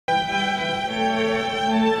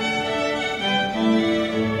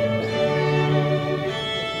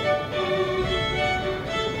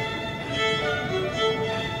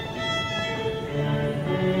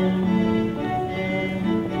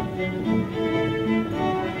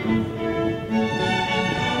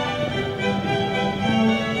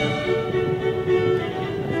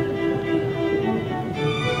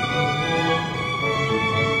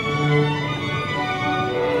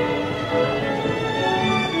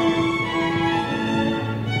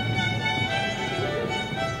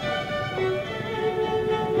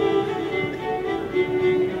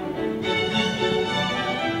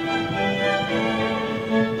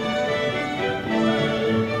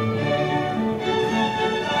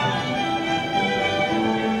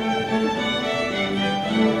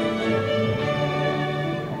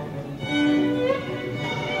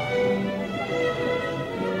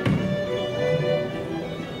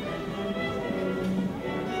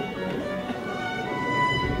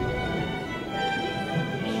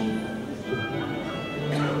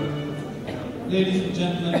Ladies and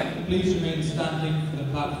gentlemen, please remain standing for the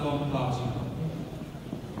platform party.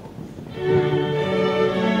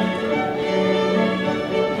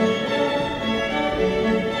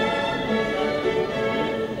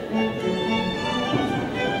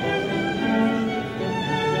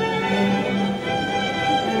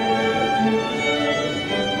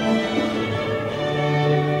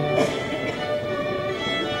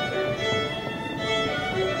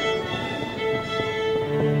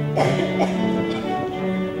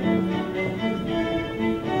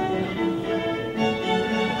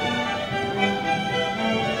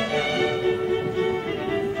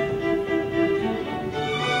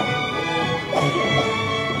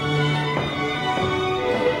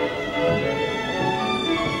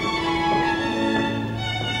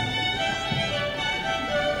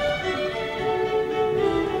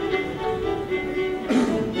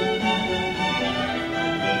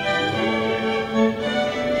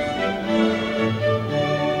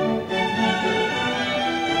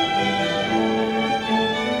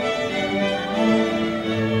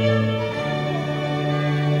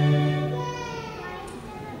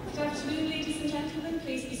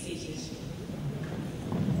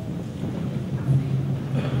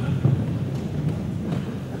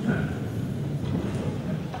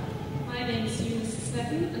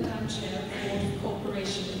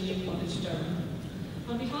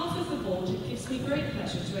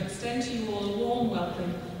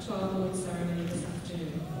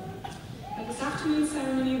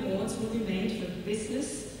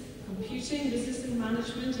 Business and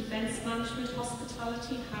Management, Events Management,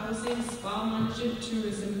 Hospitality, Housing, Spa Management,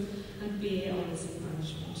 Tourism and FdA Housing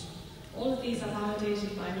Management. All of these are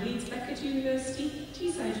validated by Leeds Beckett University,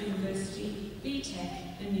 Teesside University,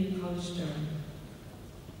 BTEC and New College Durham.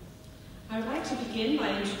 I would like to begin by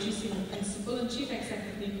introducing the Principal and Chief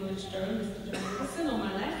Executive of New College Durham, Mr. John Wilson, on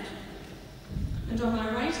my left, and on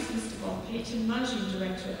my right is Mr. Bob Payton, Managing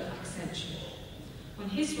Director at Accenture. On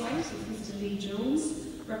his right is Mr. Lee Jones,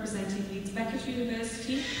 representing Leeds Beckett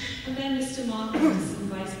University, and then Mr. Mark Anderson,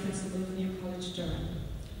 Vice Principal of New College Durham.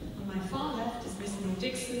 On my far left is Miss Mo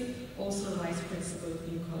Dixon, also Vice Principal of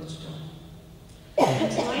New College Durham. I'm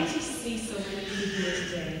delighted to see so many of you here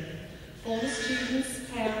today, former students,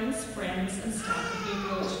 parents, friends and staff of New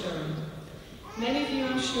College Durham. Many of you,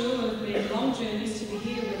 I'm sure, will have made long journeys to be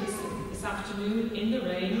here with us this afternoon in the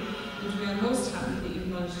rain, and we are most happy that you've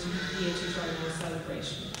managed to be here to join our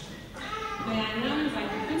celebration. May I now invite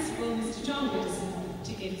the Principal, Mr. John Wilson,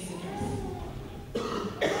 to give his address.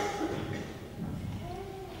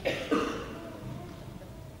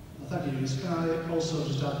 Well, thank you, Eunice. Can I also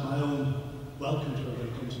just add my own welcome to everybody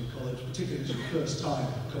coming to college, particularly it's your first time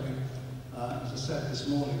coming. As I said this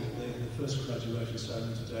morning at the first graduation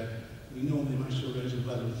ceremony today, we normally manage to arrange the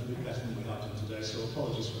weather a little bit better than we have done today, so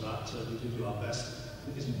apologies for that. We do our best.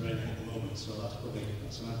 It isn't raining at the moment, so that's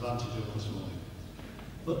an advantage over this morning.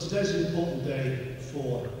 But today's an important day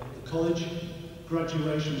for the college.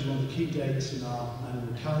 Graduation is one of the key dates in our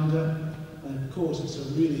annual calendar, and of course it's a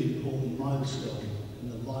really important milestone in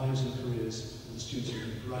the lives and careers of the students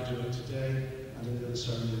who graduate today and in the other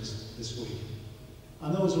ceremonies this week.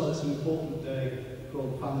 I know as well it's an important day for all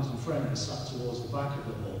the families and friends sat towards the back of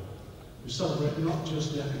the hall. We celebrate not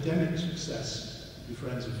just the academic success of your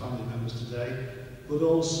friends and family members today, but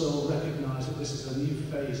also recognise that this is a new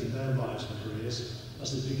phase in their lives and careers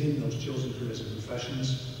as they begin those chosen careers and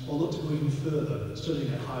professions, or look to go even further,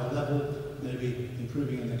 studying at a higher level, maybe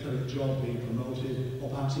improving in their current job, being promoted, or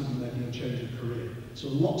perhaps even making a change of career. So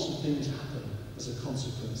lots of things happen as a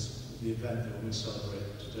consequence of the event that we're going to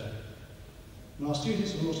celebrate today. And our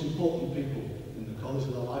students are the most important people in the college,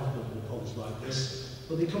 with a lifeblood of a college like this,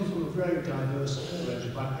 but they come from a very diverse range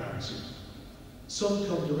of backgrounds. Some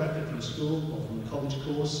come directly from school or from a college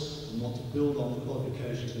course and want to build on the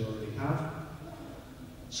qualifications they already have.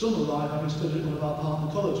 Some arrive having studied at one of our partner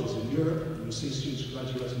colleges in Europe, and you'll see students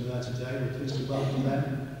graduating there today. We're pleased to welcome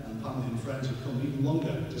them, and family and friends who come even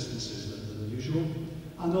longer distances than usual,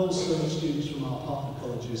 and also students from our partner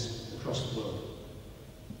colleges across the world.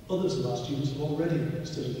 Others of our students have already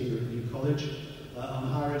studied here at New College on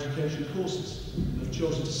higher education courses, and have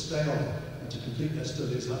chosen to stay on and to complete their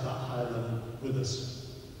studies at that higher level with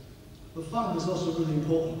us. But finally, there's also a really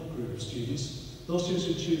important group of students, those students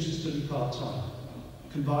who choose to study part-time,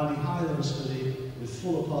 combining high-level study with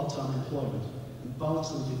full or part-time employment, and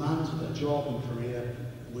balancing the demands of their job and career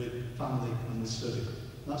with family and with study.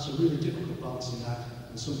 That's a really difficult balancing act,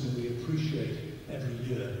 and something we appreciate every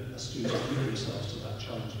year as students commit themselves to that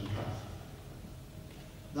challenging path.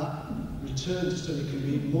 That return to study can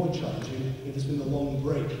be even more challenging if there's been a long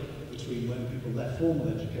break between when people left formal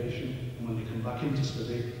education and when they come back into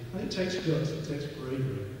study. And it takes guts, it takes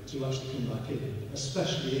bravery to actually come back in,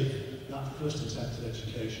 especially if that first attempt at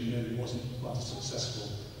education maybe wasn't quite as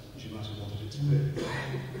successful as you might have wanted it to be.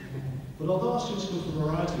 But although our students come from a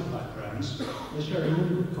variety of backgrounds, they share a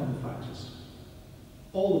number of common factors.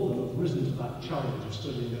 All of them have risen to that challenge of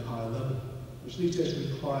studying at higher level, which these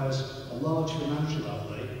days requires a large financial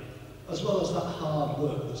outlay, as well as that hard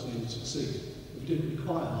work that's needed to succeed. If it didn't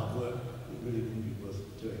require hard work, it really wouldn't be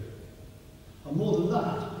worth doing. And more than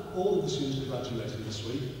that, all of the students who graduated this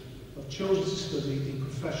week have chosen to study in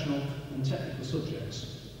professional and technical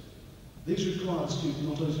subjects. These require the student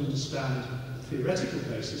not only to understand the theoretical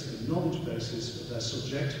basis, the knowledge basis of their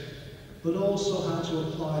subject, but also how to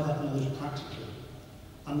apply that knowledge practically,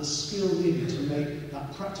 and the skill needed to make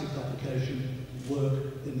that practical application work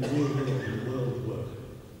in the real world, in the world of work.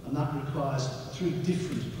 And that requires 3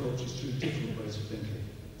 different approaches, 3 different ways of thinking.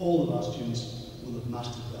 All of our students will have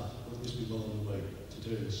mastered that, or at least be well on the way to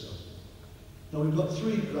doing so. Now we've got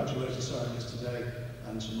 3 graduation ceremonies today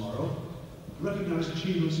and tomorrow. Recognise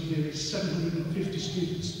achievements of nearly 750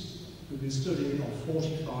 students who've been studying on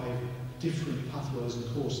 45 different pathways and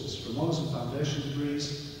courses, from honours and foundation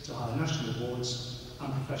degrees to higher national awards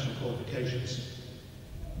and professional qualifications.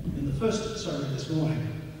 In the first ceremony this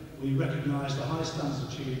morning, we recognise the high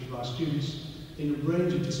standards achieved by students in a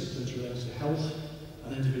range of disciplines related to health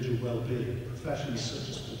and individual well-being, professions such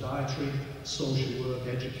as podiatry, social work,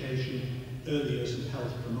 education, early years and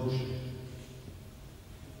health promotion.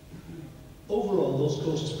 Overall, those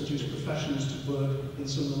courses produce professionals to work in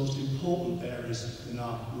some of the most important areas in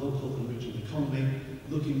our local and regional economy,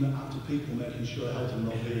 looking after people, making sure health and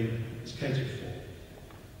well-being is catered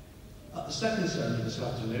for. At the second ceremony this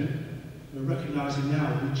afternoon, we're recognising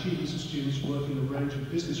now the achievements of students working in a range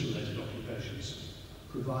of business-related occupations,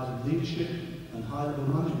 providing leadership and high-level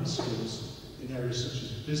management skills in areas such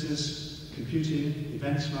as business, computing,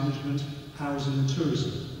 events management, housing and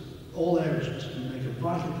tourism, all areas which can make a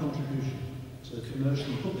vital contribution to the commercial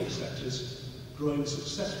and public sectors, growing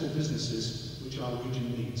successful businesses which our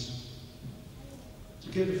region needs. To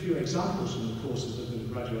give a few examples from the courses that are going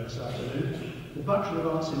to graduate this afternoon, the Bachelor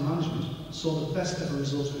of Arts in Management saw the best ever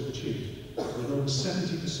results we've achieved, with over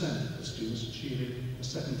 70% of students achieving a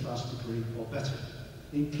second-class degree or better,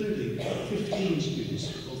 including 15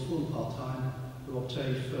 students, both full and part-time, who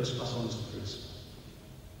obtained first-class honours degrees.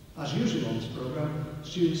 As usual on this programme,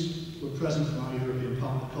 students were present from our European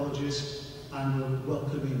partner colleges and were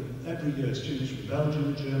welcoming every year students from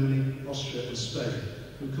Belgium, Germany, Austria and Spain,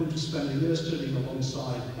 who come to spend a year studying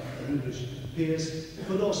alongside their English peers,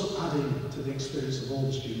 but also adding to the experience of all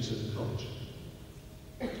the students in the college.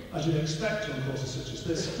 As you'd expect on courses such as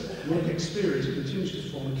this, work experience continues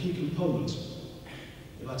to form a key component.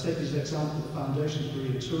 If I take as an example the foundation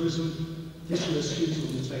degree in tourism, this year students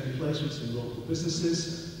will be taking placements in local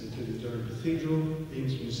businesses, including Durham Cathedral,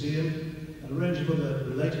 Eames Museum, and a range of other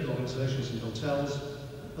related organisations and hotels,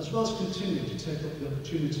 as well as continuing to take up the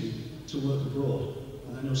opportunity to work abroad.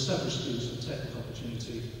 And I know several students have taken the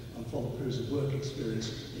opportunity and followed periods of work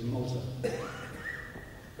experience in Malta.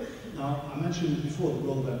 Now, I mentioned before the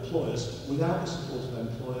role of employers. Without the support of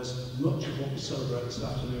employers, much of what we celebrate this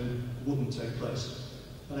afternoon wouldn't take place.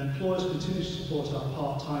 And employers continue to support our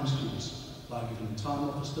part-time students by giving them time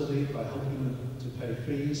off for study, by helping them to pay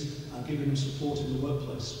fees, and giving them support in the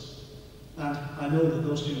workplace. And I know that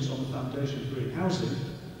those students on the foundation degree in housing,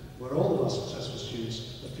 where all of our successful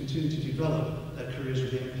students have continued to develop their careers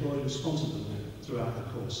with the employer responsibly throughout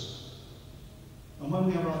the course. And when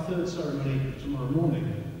we have our third ceremony tomorrow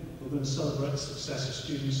morning, we're going to celebrate the success of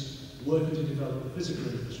students working to develop the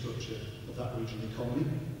physical infrastructure of that regional economy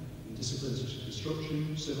in disciplines such as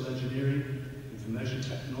construction, civil engineering, information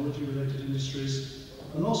technology related industries,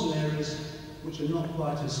 and also in areas which are not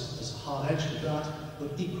quite as hard-edged to that,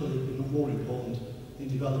 but equally, if not more important, in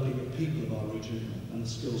developing the people of our region and the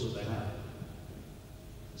skills that they have.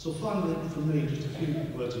 So finally, from me, just a few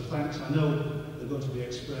words of thanks. I know they're going to be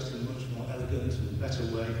expressed in a much more elegant and better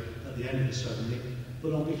way at the end of the ceremony,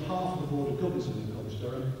 but on behalf of the Board of Governors of New College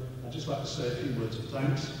Durham, I'd just like to say a few words of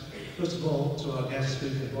thanks. First of all, to our guest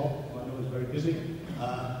speaker, Bob, who I know is very busy.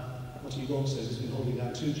 What he won't say is he's been holding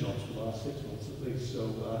down 2 jobs for the last 6 months at least, so,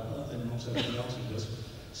 and not everything else he does.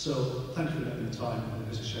 So, thank you for making the time on a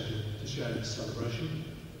busy schedule to share this celebration.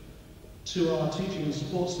 To our teaching and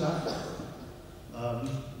support staff,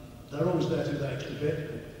 they're always there to do that extra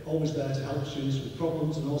bit, always there to help students with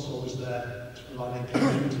problems, and also always there to provide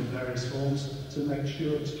encouragement in various forms to make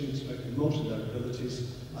sure that students make the most of their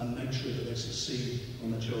abilities and make sure that they succeed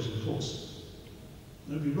on their chosen course.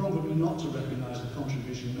 And it would be wrong of me not to recognise the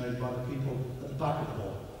contribution made by the people at the back of the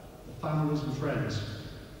hall, the families and friends,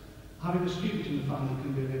 Having a student in the family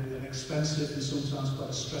can be an expensive and sometimes quite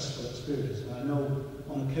a stressful experience. And I know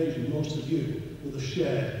on occasion most of you will have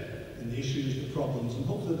shared in the issues, the problems, and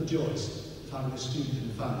hopefully the joys of having a student in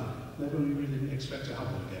the family. Maybe we really didn't expect to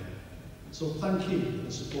have one again. So thank you for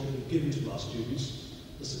the support that you've given to our students.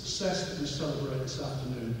 The success that we celebrate this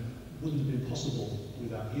afternoon wouldn't have been possible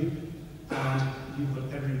without you, and you've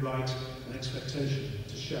got every right and expectation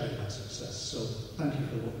to share in that success. So thank you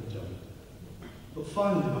for what you've done. But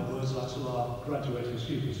finally, my words are to our graduating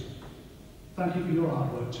students. Thank you for your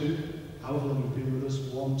hard work too, however long you've been with us,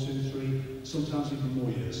 1, 2, 3, sometimes even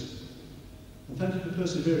more years. And thank you for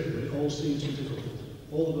persevering when it all seems too difficult.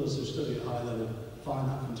 All of us who study at high level find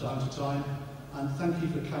that from time to time. And thank you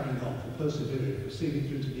for carrying on, for persevering, for seeing it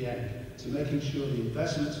through to the end, to making sure the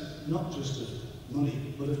investment, not just of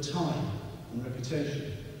money, but of time and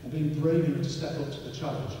reputation, and being brave enough to step up to the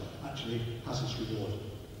challenge, actually has its reward.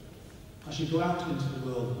 As you go out into the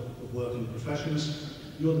world of work and professions,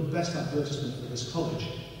 you're the best advertisement for this college.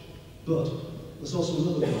 But there's also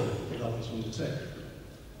another role that I want to undertake,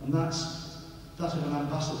 and that's that of an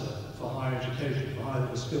ambassador for higher education, for higher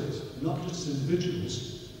level skills, not just as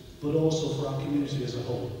individuals, but also for our community as a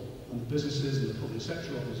whole, and the businesses and the public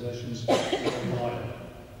sector organisations that we rely on.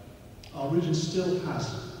 Our region still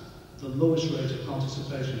has the lowest rate of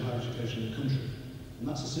participation in higher education in the country, and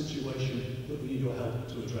that's a situation that we need your help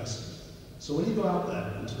to address. So when you go out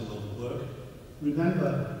there into the world of work,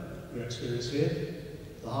 remember your experience here,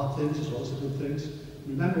 the hard things as well as the good things.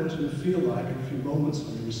 Remember what it's going to feel like in a few moments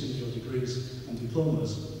when you receive your degrees and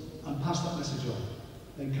diplomas, and pass that message on.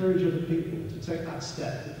 Encourage other people to take that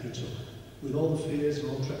step that you took, with all the fears and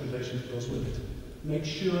all the trepidation that goes with it. Make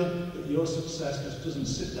sure that your success just doesn't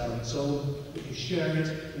sit there on its own, that you share it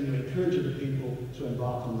and you encourage other people to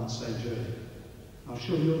embark on that same journey. I'm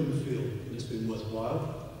sure you're going to feel that it's been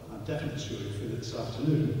worthwhile. I'm definitely sure you'll feel it this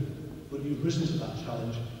afternoon, but you've risen to that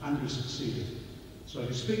challenge and you've succeeded. So if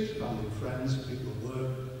you speak to family and friends, people at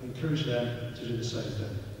work, encourage them to do the same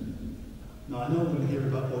thing. Now I know we're going to hear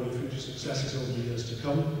about all your future successes over the years to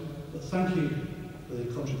come, but thank you for the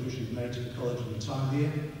contribution you've made to the college in your time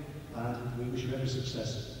here, and we wish you every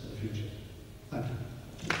success for the future. Thank you.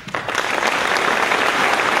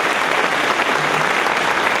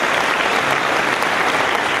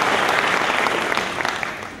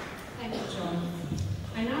 Thank you, John.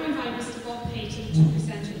 I now invite Mr. Bob Payton to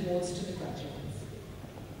present awards to the graduates.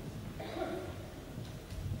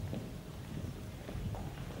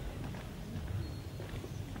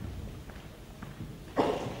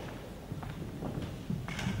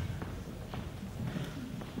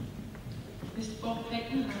 Mr. Bob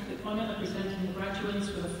Payton has the honour of presenting the graduates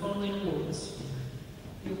with the following awards.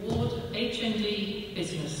 The award HND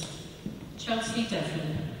Business, Chelsea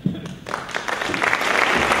Devlin.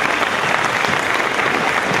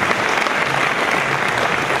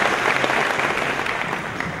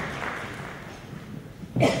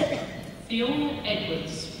 Fiona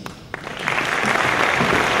Edwards.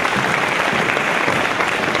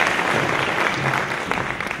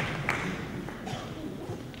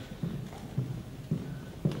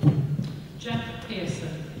 Jack Pearson.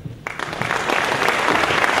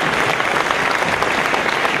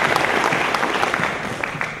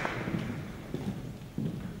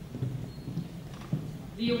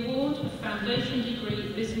 The award of Foundation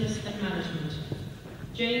Degree Business and Management,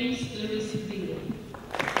 James Lewis Beale.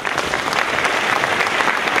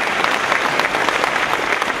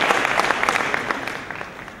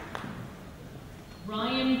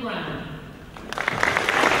 Ryan Brown.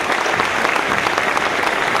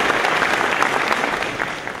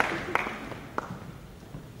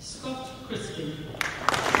 Scott Christie.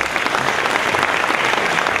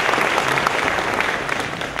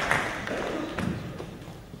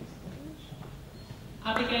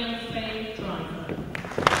 Abigail Faye Driver.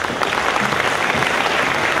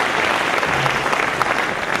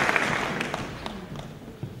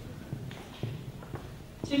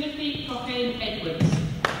 Timothy Cockayne Edwards.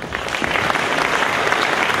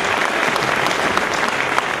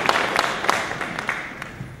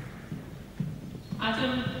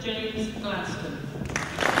 Adam James Gladstone.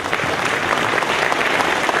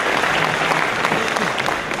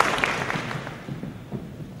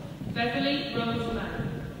 Beverly Rose Mann.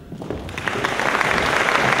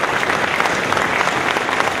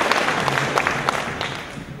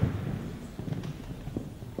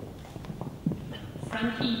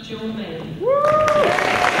 Frankie Jo May.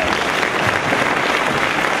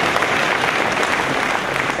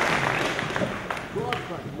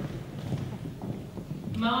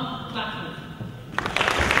 Mark Blackman.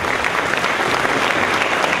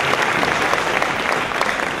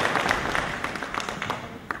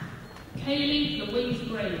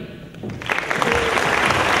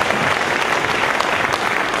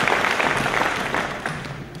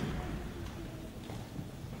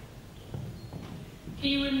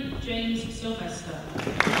 Kieran James Sylvester.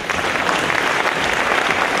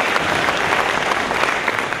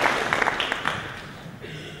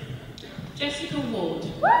 Jessica Ward.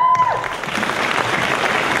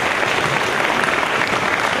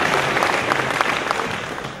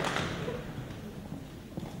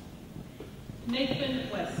 Nathan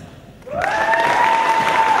West.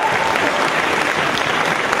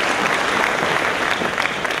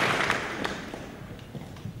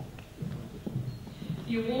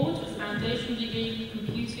 The award of Foundation Degree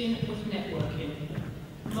Computing with Networking,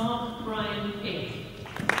 Mark Brian Ick.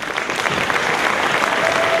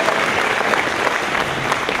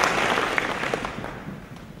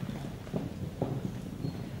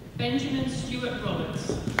 Benjamin Stewart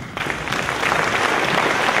Roberts.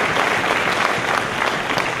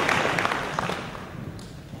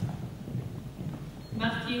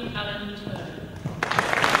 Matthew Allen Turner.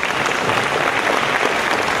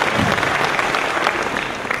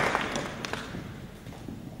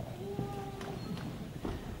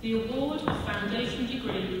 The award of Foundation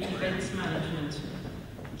Degree Events Management,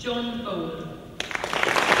 John Bowen.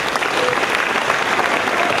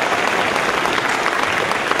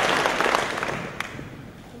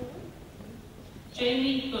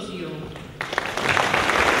 Jamie Buzzio.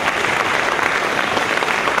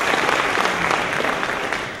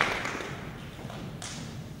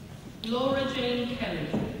 Laura Jane Kelly.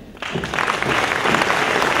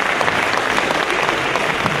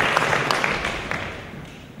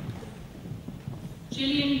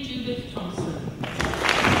 Gillian Judith Thompson.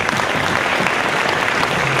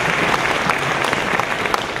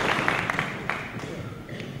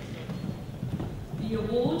 The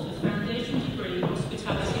award of Foundation Degree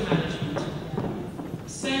Hospitality Management,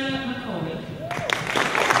 Sarah McCormick.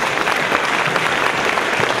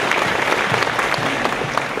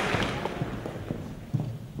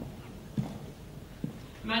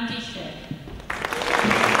 Mandy Sheck.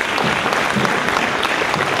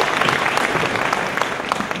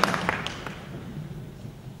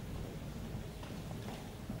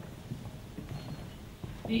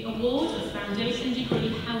 The award of Foundation Degree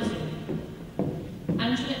Housing,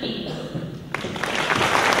 Angela E.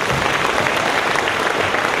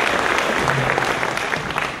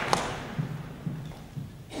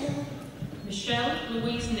 Michelle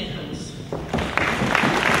Louise Nichols.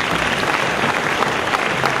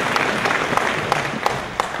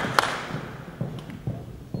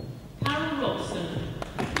 Carol Robson.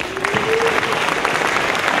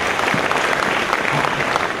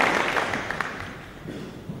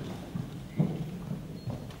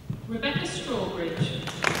 Rebecca Strawbridge.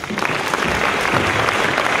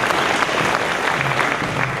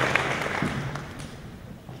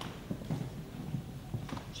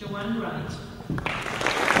 Joanne Wright.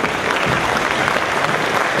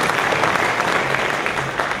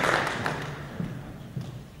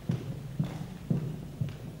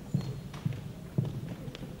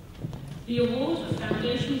 The award of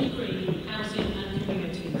Foundation Degree in Housing and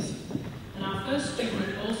Communities. And our first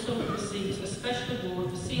student also receives a special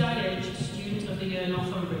award for CIH Student of the Year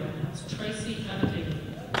Northumbria. That's Tracy Aberdeen.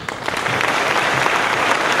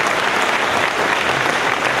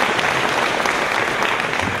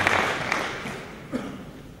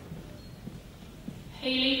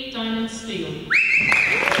 Hayley Diamond Steele.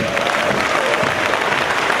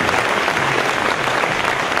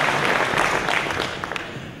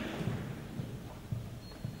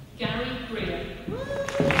 Gary Greer.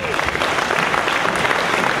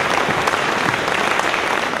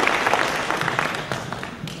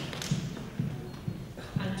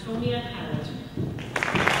 Antonia Howard.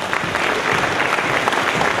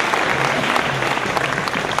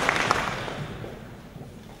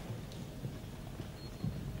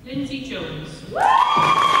 Lindsay Jones.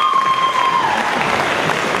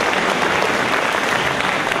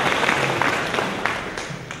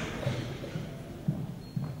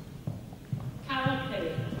 Carol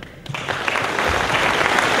Perry.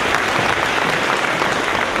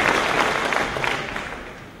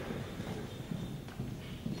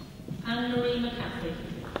 Anne-Marie McCaffrey.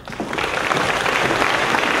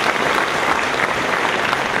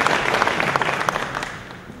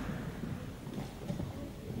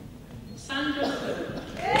 Sandra Kerr.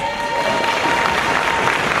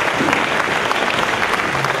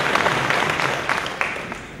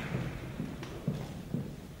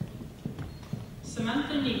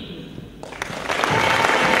 Samantha Newton.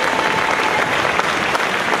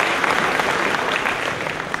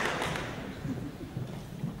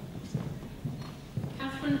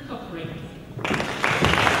 Catherine Cockering.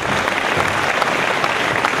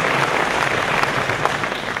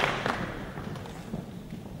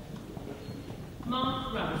 Mark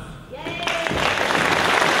Ralph.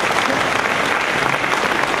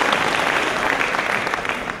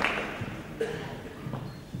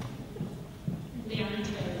 Leanne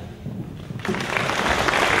Taylor.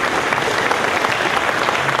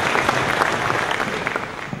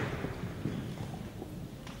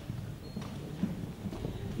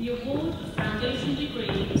 The award of Foundation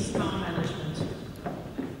Degree in Spa Management.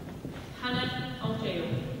 Hannah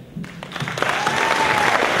Aldale.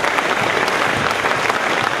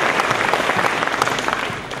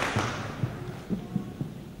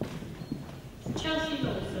 Chelsea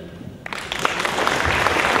Lawson.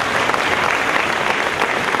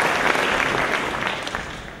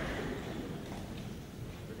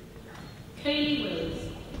 Kaylee Wills.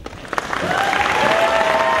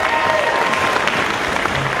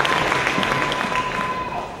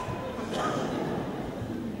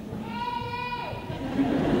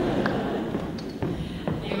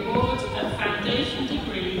 The award of Foundation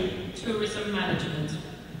Degree Tourism Management.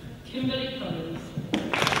 Kimberly Collins.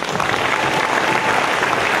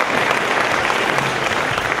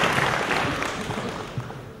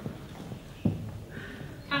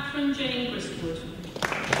 Catherine Jane Gristwood.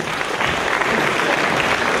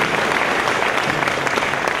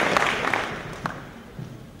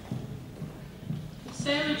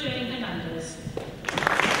 Sarah Jane Hernandez.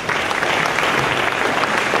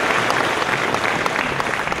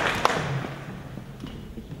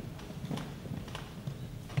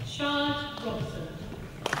 Charlotte Robson.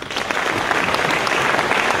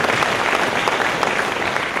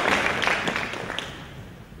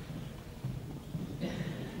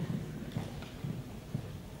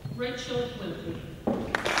 Rachel Wilkie.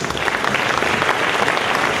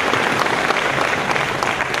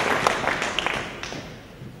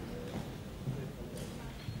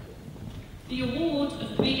 The award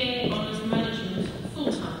of BA Honours Management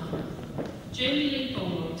Full-Time. Jamie Lee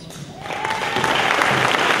Beaumont.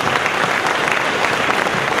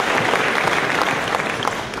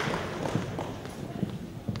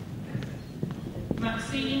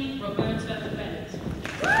 Maxine Roberta Bennett.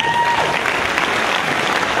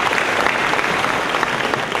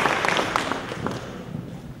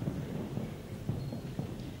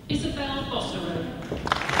 Isabel Bosserow.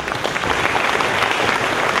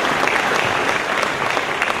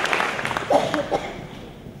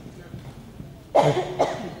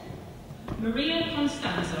 Maria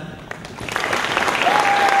Constanza.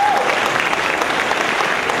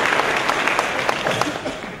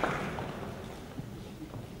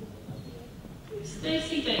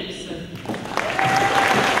 Stacey Davison.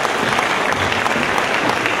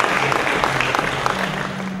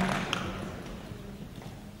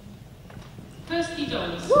 Kirsty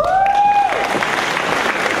Dawes.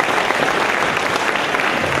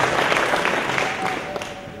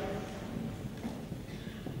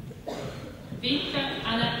 Vika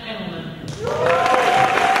Anna Emelman.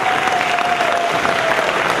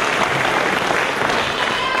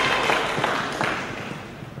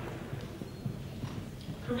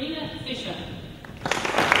 Karina Fisher.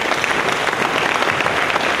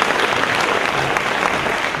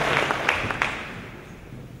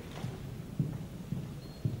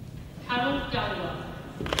 Carol Galwa.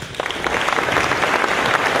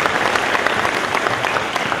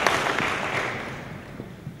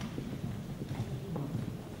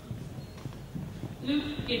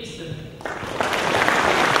 Luke Gibson.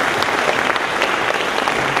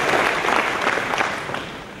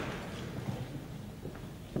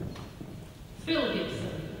 Phil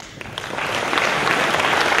Gibson.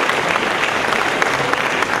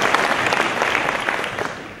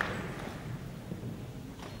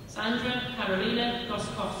 Sandra Carolina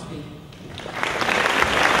Goskowski.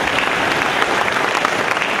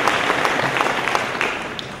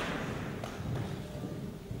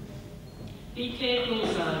 BK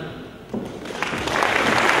Bullseye.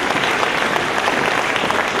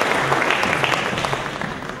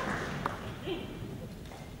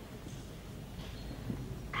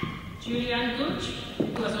 Julianne Gooch,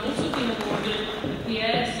 who has also been awarded the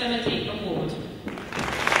Pierre Semedy Award.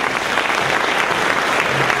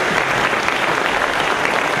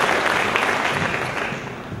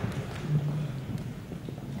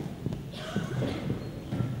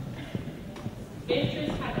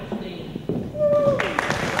 Beatrice Haggerty.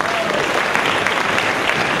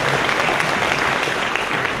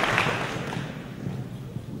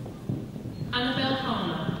 Annabelle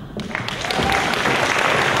Harmer.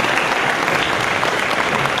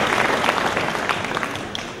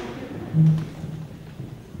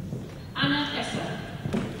 Anna Esser.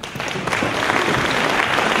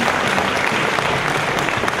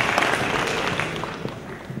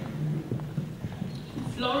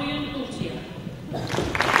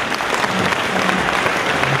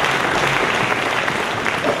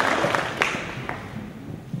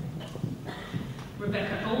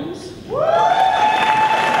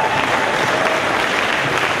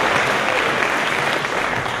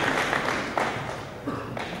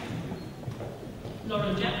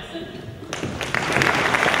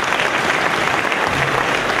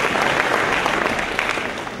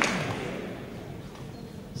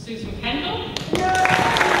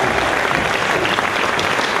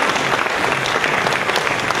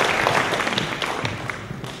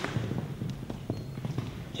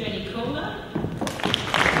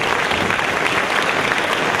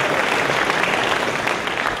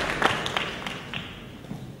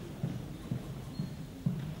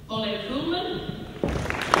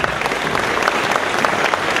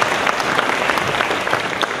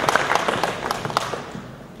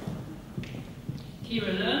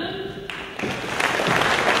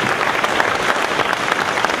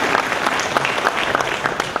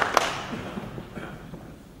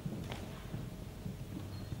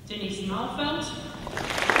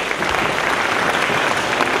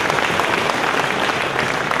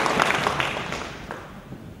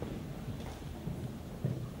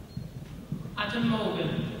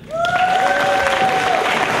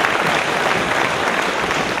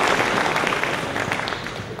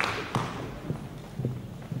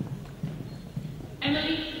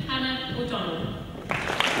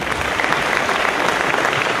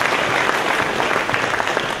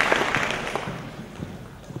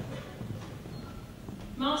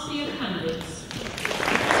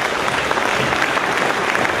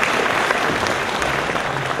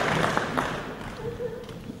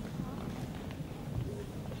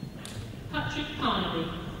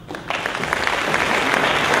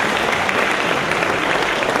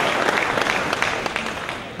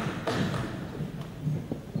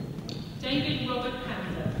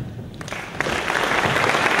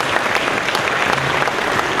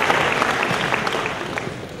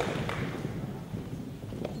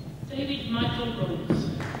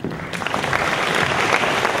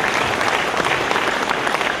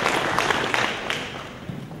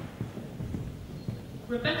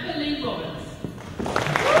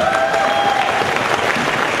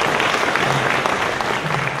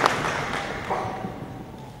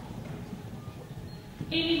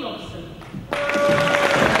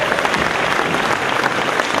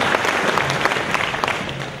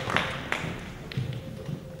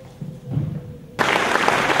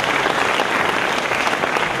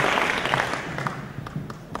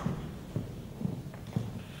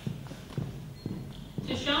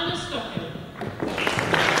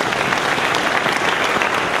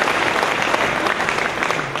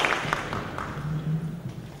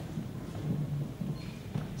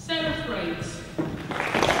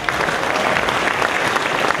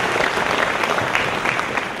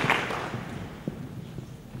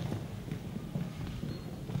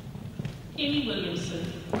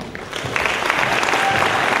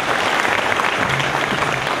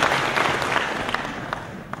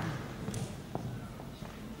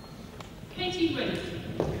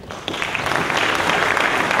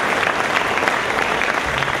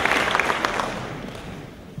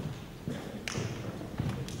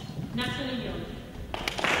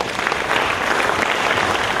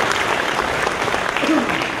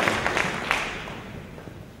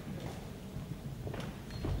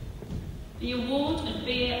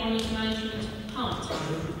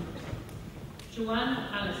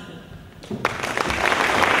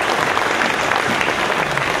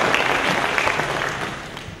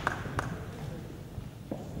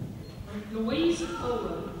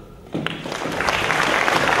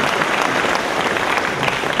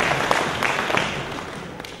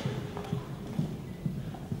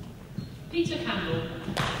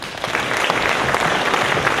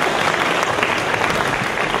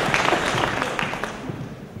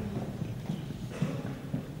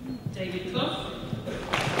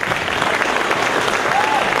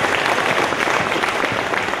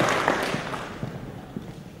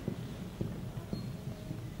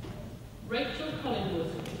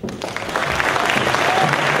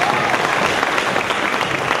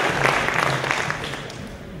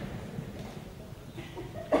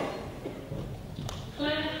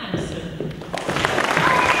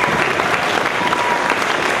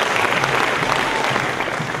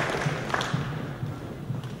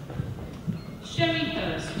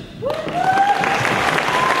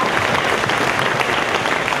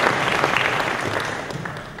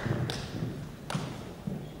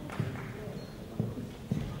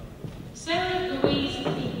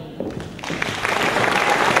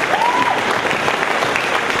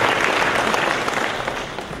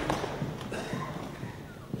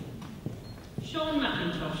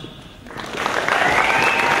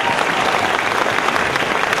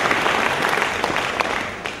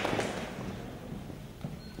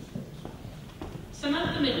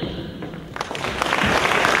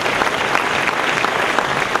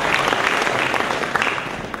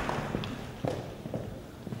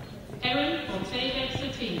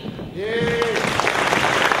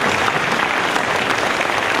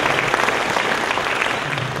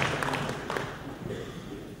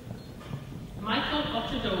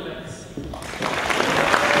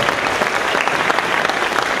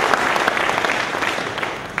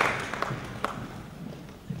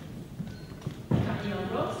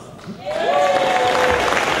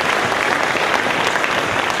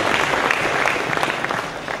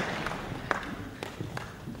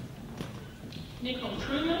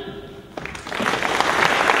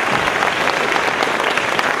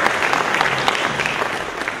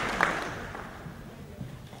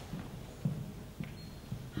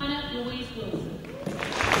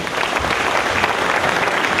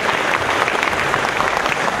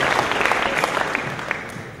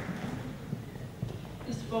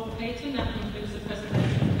 That concludes the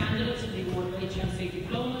presentation of candidates for the award of HNC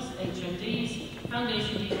Diplomas, HNDs,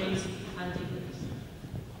 Foundation Degrees and Degrees.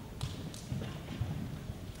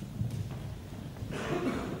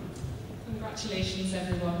 Congratulations,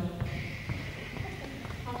 everyone.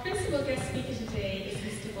 Our principal guest speaker today is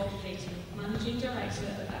Mr. Bob Clayton, Managing Director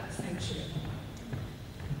of Accenture.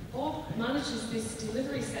 Bob manages this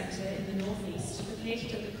delivery centre in the North East,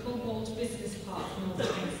 located at the Cobalt Business Park, North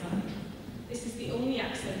Tyneside. This is the only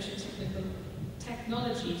Accenture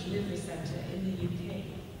technology delivery centre in the UK.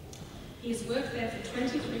 He has worked there for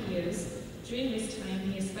 23 years. During this time,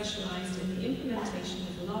 he has specialised in the implementation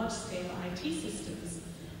of large-scale IT systems,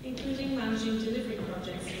 including managing delivery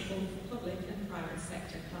projects for both public and private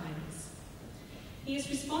sector clients. He is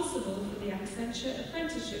responsible for the Accenture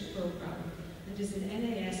Apprenticeship Programme and is an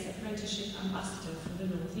NAS Apprenticeship Ambassador for the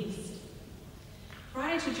North East.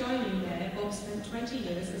 Prior to joining there, Bob spent 20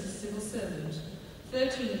 years as a civil servant,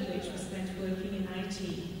 13 of which were spent working in IT,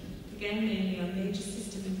 again mainly on major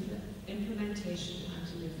system implementation and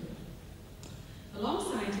delivery.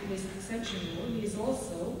 Alongside this Accenture role, he is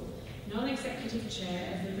also non-executive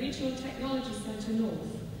chair of the Regional Technology Centre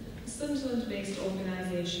North, a Sunderland-based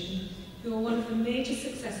organisation who are one of the major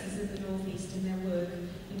successes of the North East in their work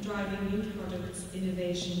in driving new products,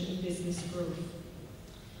 innovation and business growth.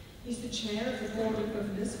 He's the chair of the Board of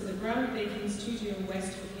Governors for the groundbreaking Studio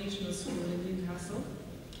West Vocational School in Newcastle.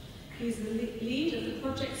 He is the lead of the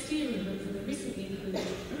project steering group for the recently included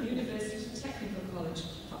University Technical College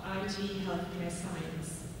for IT Healthcare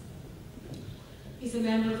Science. He's a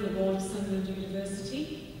member of the board of Sunderland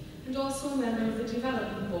University and also a member of the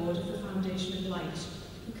development board of the Foundation of Light,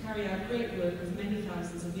 who carry out great work with many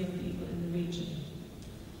thousands of young people in the region.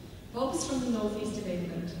 Bob is from the northeast of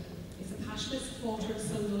England. He's a passionate supporter of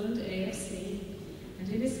Sunderland AFC, and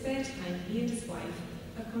in his spare time, he and his wife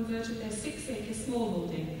have converted their 6-acre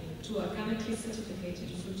smallholding to organically certificated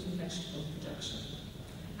fruit and vegetable production.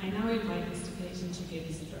 I now invite Mr. Clayton to give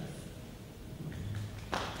his address.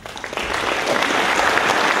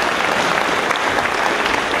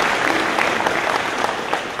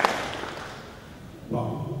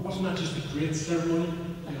 Well, wasn't that just a great ceremony?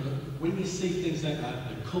 You know, when you see things like that,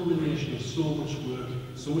 the culmination of so much work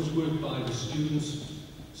by the students,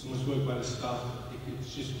 so much work by the staff,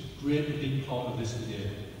 it's just great to be part of this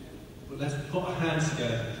today. But let's put our hands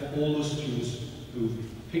together for all those students who've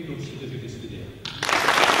picked up certificates today.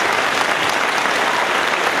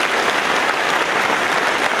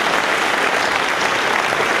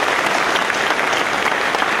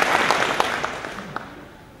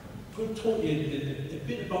 I'm going to talk to you a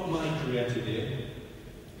bit about my career today.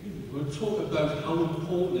 We're going to talk about how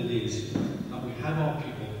important it is that we have our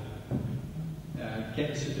people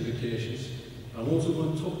getting certifications. I'm also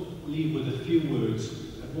going to leave with a few words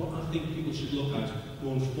of what I think people should look at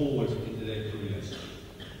going forward into their careers.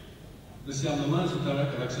 Let's say I'm the Managing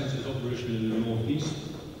Director of Accenture's operation in the North East.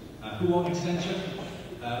 Who are Accenture?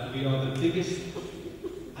 We are the biggest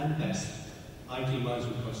and best IT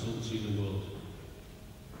management consultancy in the world.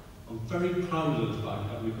 I'm very proud of the fact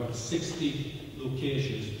that we've got 60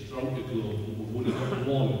 locations throughout the globe, but we've only got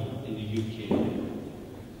one in the UK,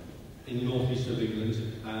 in the northeast of England,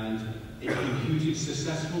 and it's been hugely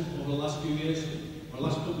successful over the last few years. For the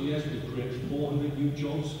last couple of years, we've created 400 new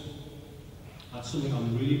jobs. That's something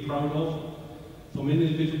I'm really proud of. From an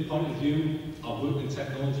individual point of view, I've worked in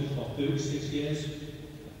technology for 36 years.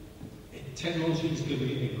 Technology has given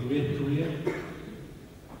me a great career.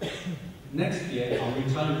 Next year, I'm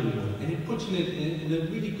retiring, and it puts you in a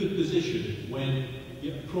really good position when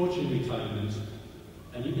you're approaching retirement,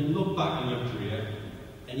 and you can look back on your career,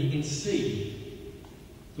 and you can see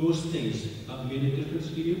those things that made a difference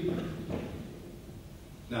to you.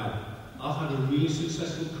 Now, I've had a really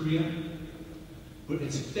successful career, but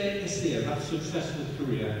it's fair to say that successful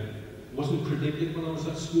career wasn't predicted when I was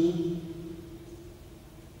at school.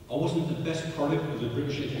 I wasn't the best product of the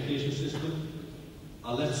British education system.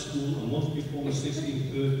 I left school a month before my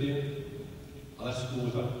 16th birthday. I left school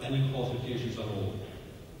without any qualifications at all.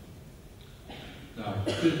 Now,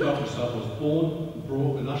 a bit about myself, I was born and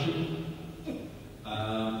brought up in Ashington.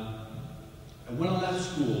 And when I left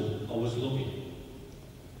school, I was lucky.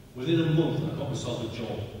 Within a month, I got myself a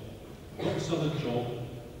job got myself a job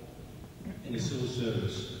in the civil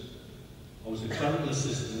service. I was a clerical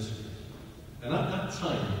assistant, and at that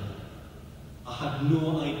time, I had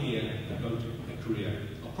no idea about a career.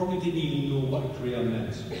 I probably didn't even know what a career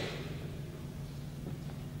meant.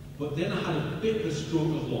 But then I had a bit of a stroke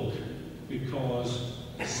of luck, because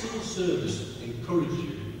the civil service encouraged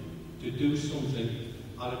you to do something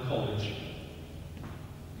at a college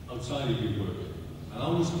outside of your work. And I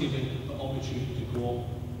was given the opportunity to go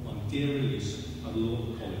on day release at a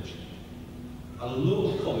local college. At a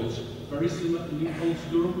local college, very similar to New College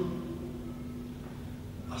Durham,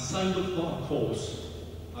 I signed up for a course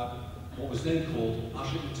at what was then called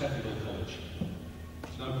Ashington Technical College.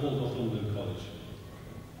 It's now called Northumberland College.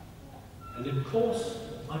 And the course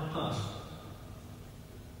I passed,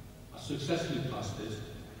 I successfully passed it,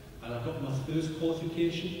 and I got my first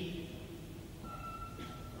qualification.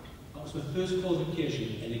 That was my first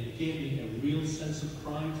qualification, and it gave me a real sense of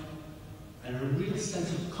pride and a real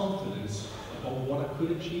sense of confidence about what I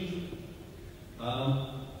could achieve.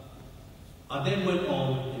 I then went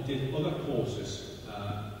on and did other courses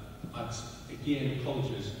at, again,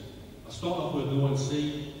 colleges. I started off with an ONC,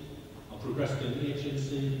 I progressed to an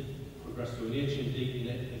HNC, progressed to an HND, and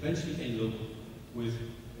then eventually ended up with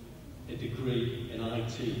a degree in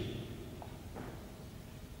IT.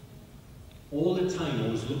 All the time I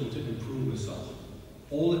was looking to improve myself.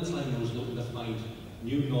 All the time I was looking to find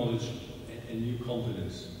new knowledge and new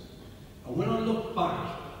confidence. And when I look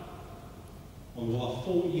back on what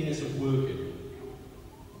 4 years of working,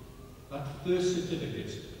 that first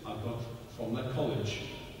certificate I got from that college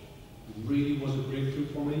really was a breakthrough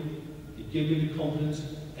for me. It gave me the confidence,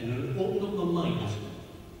 and it opened up my mind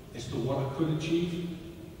as to what I could achieve,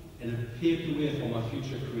 and it paved the way for my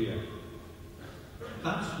future career.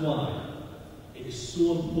 That's why it is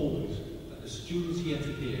so important that the students here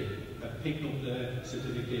today have picked up their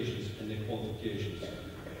certifications and their qualifications.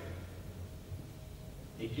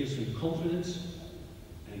 It gives them confidence,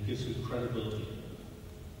 and it gives them credibility.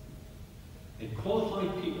 And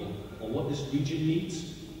qualified people are what this region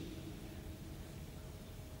needs.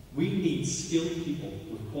 We need skilled people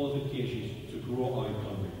with qualifications to grow our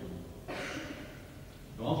economy.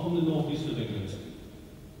 Now, I'm from the northeast of England,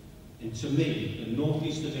 and to me, the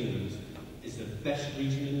northeast of England is the best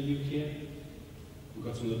region in the UK. We've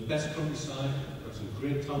got some of the best countryside, we've got some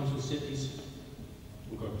great towns and cities,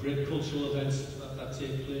 we've got great cultural events that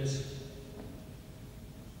take place.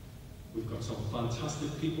 We've got some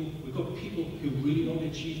fantastic people. We've got people who really want to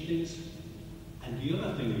achieve things. And the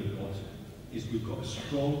other thing we've got is we've got a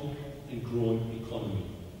strong and growing economy.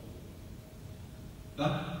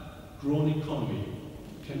 That growing economy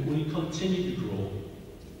can only continue to grow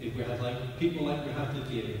if we have people like we have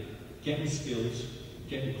today, getting skills,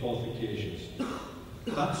 getting qualifications.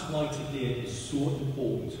 That's why today is so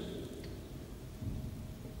important.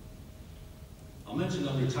 I mentioned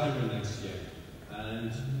I'm retiring next year.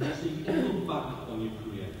 And so you can look back on your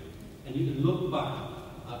career, and you can look back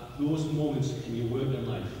at those moments in your working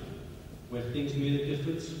life where things made a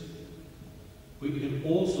difference. But you can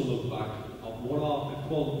also look back at what are the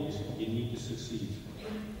qualities you need to succeed.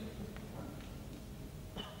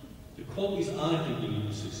 The qualities I think you need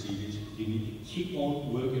to succeed is you need to keep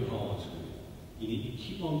on working hard. You need to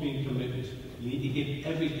keep on being committed. You need to give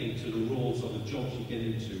everything to the roles or the jobs you get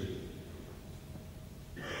into.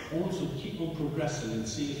 Also, keep on progressing and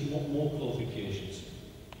see if you want more qualifications,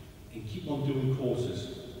 and keep on doing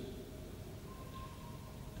courses.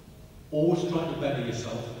 Always try to better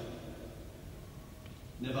yourself.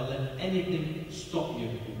 Never let anything stop you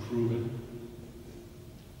improving.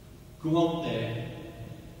 Go out there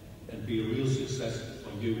and be a real success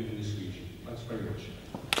for you in this region. Thanks very much.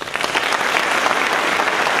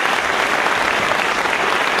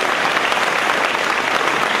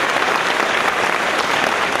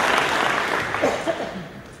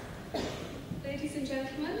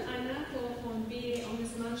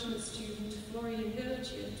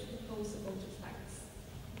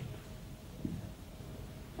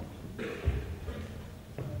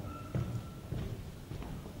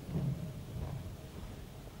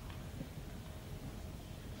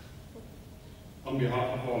 On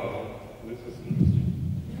behalf of all our listeners,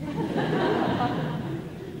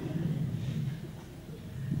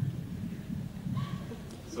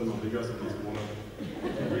 some of you guys are not want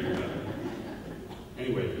to read that.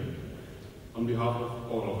 Anyway, on behalf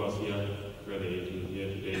of all of us here, graduating here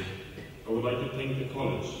today, I would like to thank the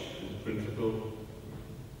college and the principal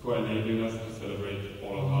for enabling us to celebrate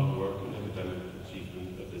all our hard work and academic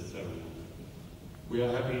achievement at this ceremony. We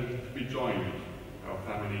are happy to be joined by our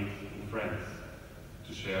families and friends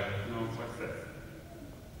to share in our success.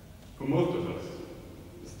 For most of us,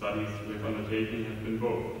 the study studies we have undertaken have been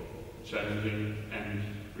both challenging and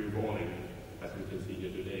rewarding, as we can see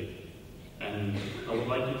here today. And I would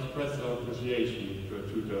like to express our appreciation to our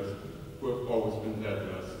tutors who have always been there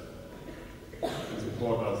to us and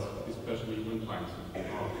support us, especially when times have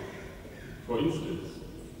been hard. For instance,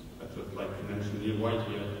 I'd just like to mention Neil White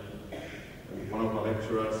here, one of our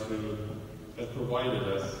lecturers who has provided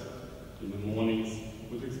us in the mornings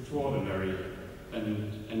with extraordinary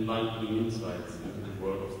and enlightening insights into the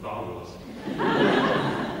world of Star Wars.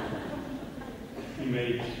 He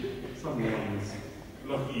made some mornings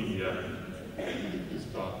a lot easier to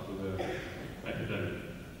start with the academic.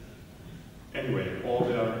 Anyway, all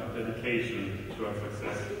their dedication to our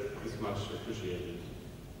success is much appreciated.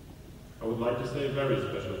 I would like to say a very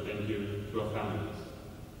special thank you to our families.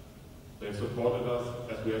 They have supported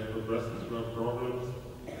us as we have progressed through our programs,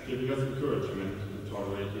 giving us encouragement and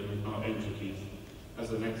tolerating our entities as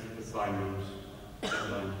the next assignment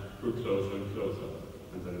grew closer and closer,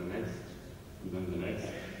 and then the next, and then the next,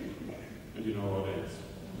 and you know how it ends.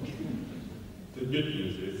 The good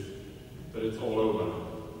news is that it's all over.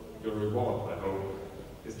 Your reward, I hope,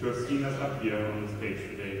 is to have seen us up here on the stage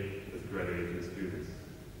today as graduating students.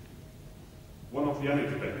 One of the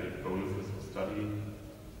unexpected bonuses of studying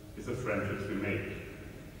is the friendships we make.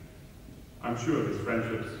 I'm sure these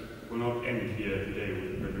friendships will not end here today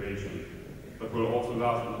with graduation, but will also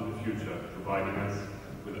last into the future, providing us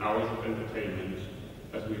with hours of entertainment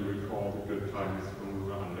as we recall the good times when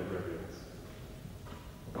we were undergraduates.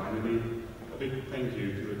 Finally, a big thank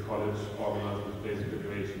you to the college organizing today's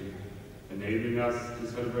graduation, enabling us to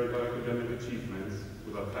celebrate our academic achievements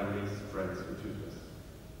with our families, friends, and tutors.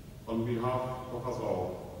 On behalf of us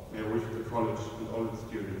all, may I wish the college and all its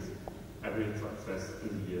students every success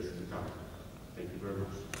in the years to come. Thank you very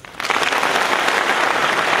much.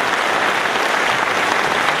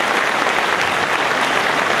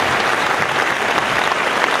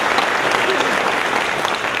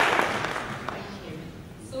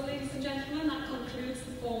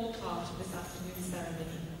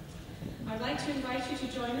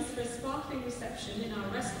 In our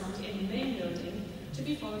restaurant in the main building, to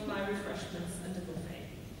be followed by refreshments and a buffet.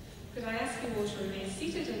 Could I ask you all to remain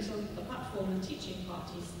seated until the platform and teaching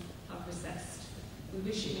parties have recessed? We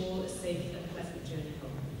wish you all a safe and pleasant journey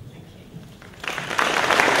home.